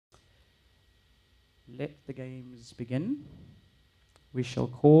let the games begin. We shall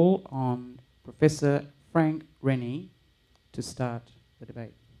call on Professor Frank Rennie to start the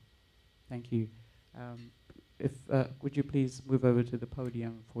debate. Thank you. Would you please move over to the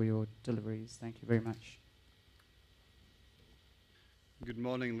podium for your deliveries? Thank you very much. Good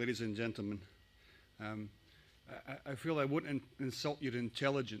morning, ladies and gentlemen. I feel I won't insult your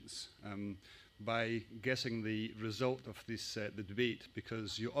intelligence by guessing the result of this the debate,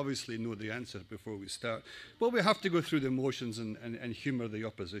 because you obviously know the answer before we start. But we have to go through the motions and humour the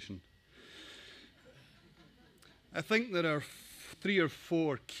opposition. I think there are 3 or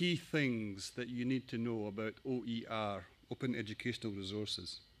 4 key things that you need to know about OER, Open Educational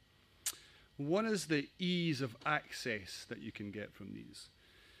Resources. One is the ease of access that you can get from these.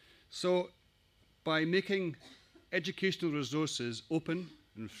 So by making educational resources open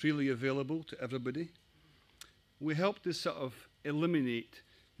and freely available to everybody, we help to sort of eliminate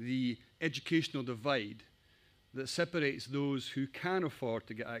the educational divide that separates those who can afford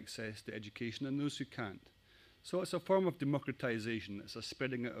to get access to education and those who can't. So it's a form of democratization. It's a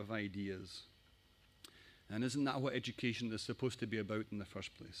spreading out of ideas. And isn't that what education is supposed to be about in the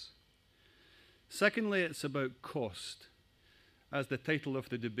first place? Secondly, it's about cost. As the title of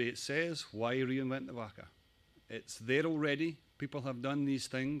the debate says, why reinvent the waka? It's there already. People have done these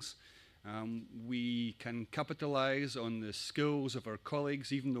things. We can capitalize on the skills of our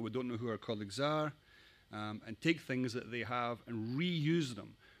colleagues, even though we don't know who our colleagues are, and take things that they have and reuse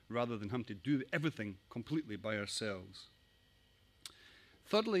them, rather than having to do everything completely by ourselves.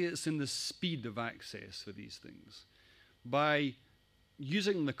 Thirdly, it's in the speed of access for these things. By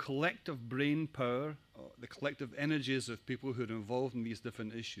using the collective brain power, the collective energies of people who are involved in these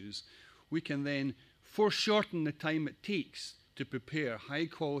different issues, we can then foreshorten the time it takes to prepare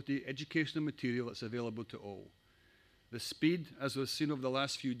high-quality educational material that's available to all. The speed, as we've seen over the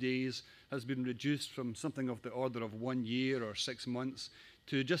last few days, has been reduced from something of the order of 1 year or 6 months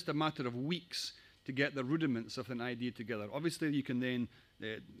to just a matter of weeks to get the rudiments of an idea together. Obviously, you can then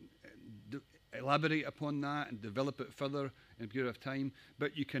elaborate upon that and develop it further in a period of time,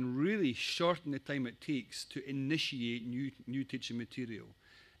 but you can really shorten the time it takes to initiate new teaching material.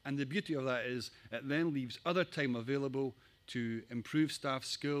 And the beauty of that is it then leaves other time available to improve staff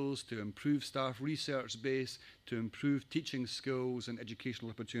skills, to improve staff research base, to improve teaching skills and educational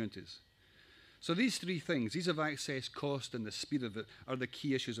opportunities. So these 3 things, ease of access, cost, and the speed of it, are the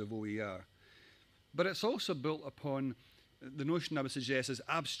key issues of OER. But it's also built upon the notion, I would suggest, is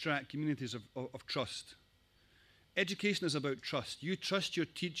abstract communities of trust. Education is about trust. You trust your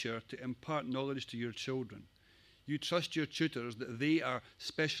teacher to impart knowledge to your children. You trust your tutors that they are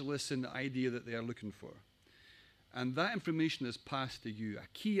specialists in the idea that they are looking for. And that information is passed to you. A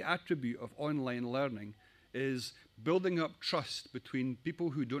key attribute of online learning is building up trust between people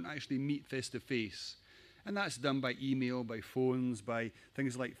who don't actually meet face-to-face. And that's done by email, by phones, by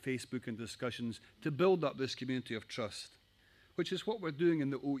things like Facebook and discussions to build up this community of trust, which is what we're doing in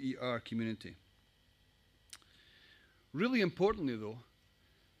the OER community. Really importantly, though,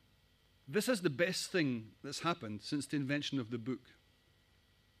 this is the best thing that's happened since the invention of the book.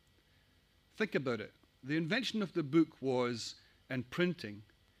 Think about it. The invention of the book was, and printing,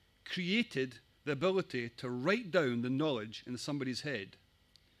 created the ability to write down the knowledge in somebody's head.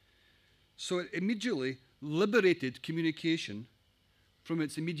 So it immediately liberated communication from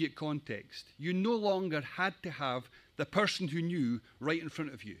its immediate context. You no longer had to have the person who knew right in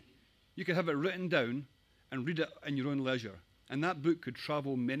front of you. You could have it written down and read it in your own leisure. And that book could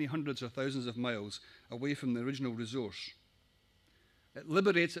travel many hundreds or thousands of miles away from the original resource. It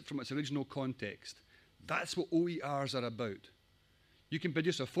liberates it from its original context. That's what OERs are about. You can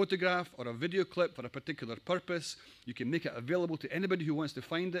produce a photograph or a video clip for a particular purpose. You can make it available to anybody who wants to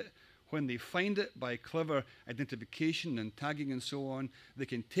find it. When they find it by clever identification and tagging and so on, they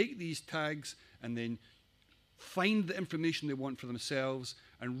can take these tags and then find the information they want for themselves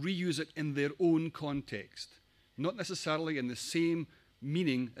and reuse it in their own context. Not necessarily in the same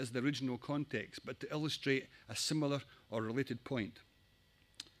meaning as the original context, but to illustrate a similar or related point.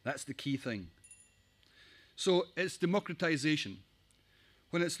 That's the key thing. So it's democratization.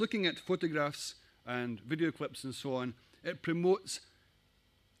 When it's looking at photographs and video clips and so on, it promotes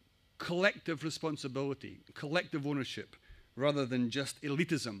collective responsibility, collective ownership, rather than just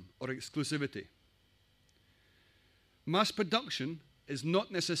elitism or exclusivity. Mass production is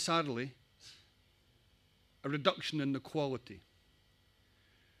not necessarily a reduction in the quality.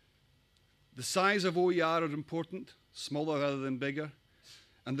 The size of OER are important, smaller rather than bigger,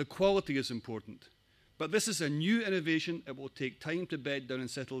 and the quality is important. But this is a new innovation. It will take time to bed down and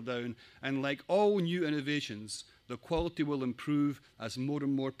settle down, and like all new innovations, the quality will improve as more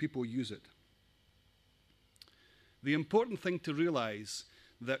and more people use it. The important thing to realise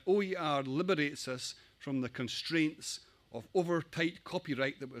that OER liberates us from the constraints of over-tight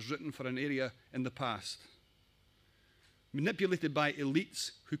copyright that was written for an area in the past. Manipulated by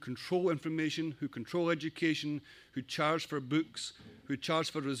elites who control information, who control education, who charge for books, who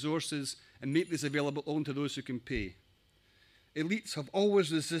charge for resources, and make this available only to those who can pay. Elites have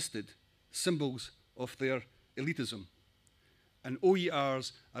always resisted symbols of their elitism, and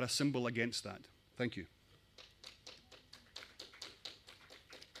OERs are a symbol against that. Thank you.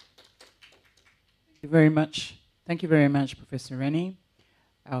 Thank you very much. Thank you very much, Professor Rennie.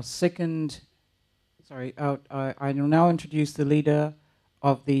 Our second, I will now introduce the leader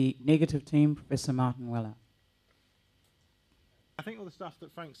of the negative team, Professor Martin Weller. I think all the stuff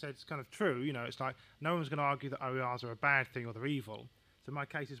that Frank said is kind of true. You know, it's like no one's going to argue that OERs are a bad thing or they're evil. So my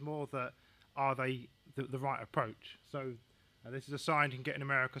case is more that are they the right approach? So this is a sign you can get in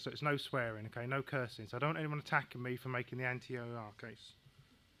America, so it's no swearing, okay, no cursing. So I don't want anyone attacking me for making the anti-OER case.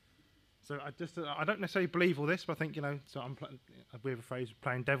 So I don't necessarily believe all this, but I think, you know, so we have a phrase,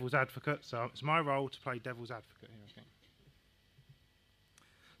 playing devil's advocate. So it's my role to play devil's advocate here, okay.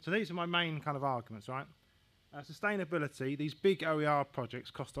 So these are my main kind of arguments, right? Sustainability, these big OER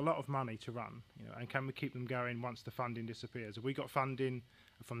projects cost a lot of money to run, you know, and can we keep them going once the funding disappears? Have we got funding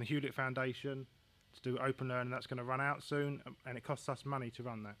from the Hewlett Foundation to do open learning that's going to run out soon, and it costs us money to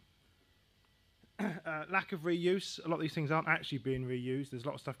run that. Lack of reuse, a lot of these things aren't actually being reused. There's a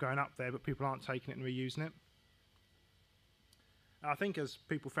lot of stuff going up there, but people aren't taking it and reusing it. I think as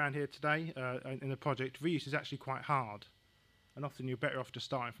people found here today in the project, reuse is actually quite hard. And often you're better off just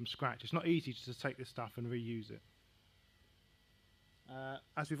starting from scratch. It's not easy to take this stuff and reuse it.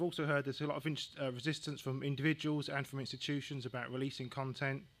 As we've also heard, there's a lot of resistance from individuals and from institutions about releasing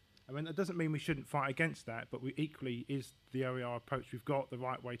content. I mean, that doesn't mean we shouldn't fight against that, but we equally, is the OER approach we've got the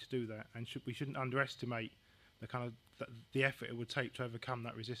right way to do that? And we shouldn't underestimate the kind of the effort it would take to overcome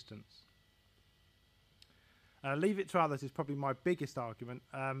that resistance. Leave it to others is probably my biggest argument.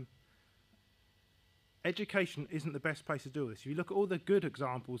 Education isn't the best place to do this. If you look at all the good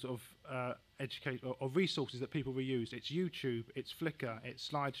examples of education or resources that people reuse, it's YouTube, it's Flickr, it's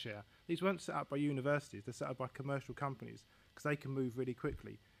SlideShare. These weren't set up by universities, they're set up by commercial companies because they can move really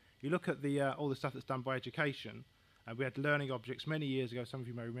quickly. You look at the all the stuff that's done by education, we had learning objects many years ago, some of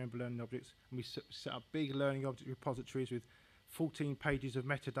you may remember learning objects, and we set up big learning object repositories with 14 pages of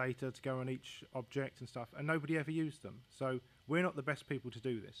metadata to go on each object and stuff, and nobody ever used them. So we're not the best people to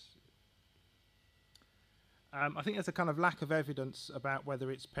do this. I think there's a kind of lack of evidence about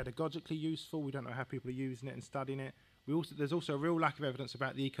whether it's pedagogically useful. We don't know how people are using it and studying it. There's also a real lack of evidence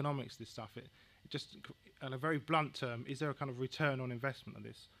about the economics of this stuff. It just, in a very blunt term, is there a kind of return on investment of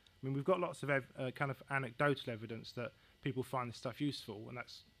this? I mean, we've got lots of kind of anecdotal evidence that people find this stuff useful, and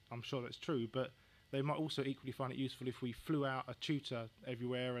I'm sure that's true, but they might also equally find it useful if we flew out a tutor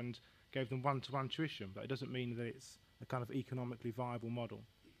everywhere and gave them one-to-one tuition, but it doesn't mean that it's a kind of economically viable model.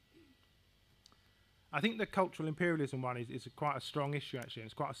 I think the cultural imperialism one is quite a strong issue, actually, and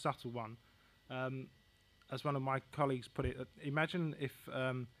it's quite a subtle one. As one of my colleagues put it, imagine if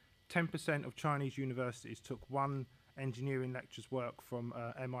 10% of Chinese universities took one engineering lecture's work from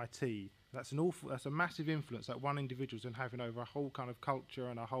MIT. That's a massive influence that one individual's been having over a whole kind of culture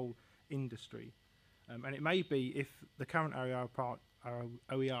and a whole industry. And it may be, if the current OER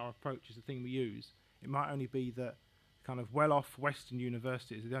approach is the thing we use, it might only be that kind of well-off Western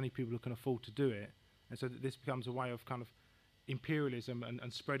universities are the only people who can afford to do it. And so that this becomes a way of kind of imperialism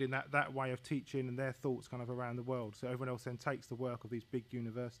and spreading that way of teaching and their thoughts kind of around the world. So everyone else then takes the work of these big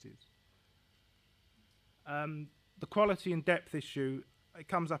universities. The quality and depth issue, it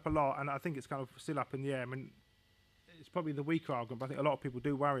comes up a lot, and I think it's kind of still up in the air. I mean, it's probably the weaker argument, but I think a lot of people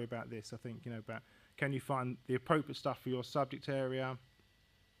do worry about this. I think, you know, about can you find the appropriate stuff for your subject area?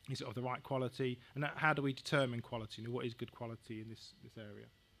 Is it of the right quality? And how do we determine quality? You know, what is good quality in this area?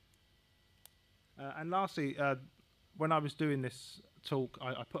 And lastly, when I was doing this talk,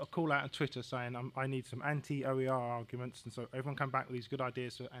 I put a call out on Twitter saying I need some anti-OER arguments, and so everyone came back with these good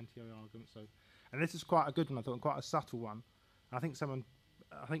ideas for anti-OER arguments. So, and this is quite a good one, I thought, and quite a subtle one. I think one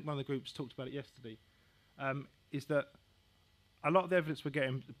of the groups talked about it yesterday. Is that a lot of the evidence we're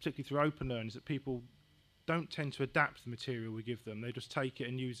getting, particularly through open learning, is that people don't tend to adapt the material we give them. They just take it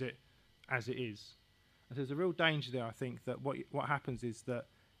and use it as it is. And so there's a real danger there, I think, that what happens is that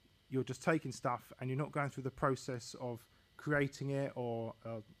you're just taking stuff and you're not going through the process of creating it or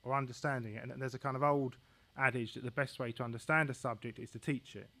understanding it. And there's a kind of old adage that the best way to understand a subject is to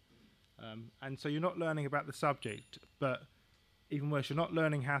teach it. And so you're not learning about the subject, but even worse, you're not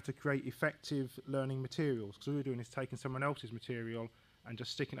learning how to create effective learning materials, because all you're doing is taking someone else's material and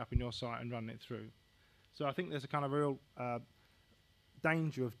just sticking it up in your site and running it through. So I think there's a kind of real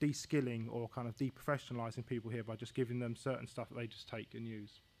danger of de-skilling or kind of deprofessionalising people here by just giving them certain stuff that they just take and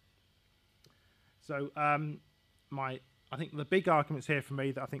use. So I think the big arguments here for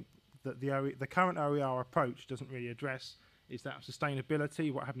me that I think that the current OER approach doesn't really address is that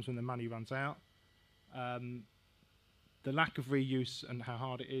sustainability, what happens when the money runs out, the lack of reuse and how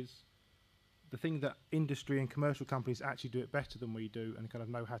hard it is, the thing that industry and commercial companies actually do it better than we do and kind of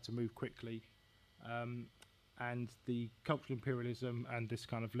know how to move quickly, and the cultural imperialism and this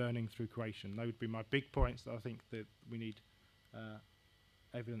kind of learning through creation. Those would be my big points that I think that we need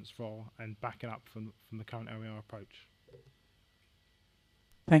evidence for and backing up from the current OER approach.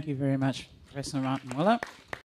 Thank you very much, Professor Martin Weller.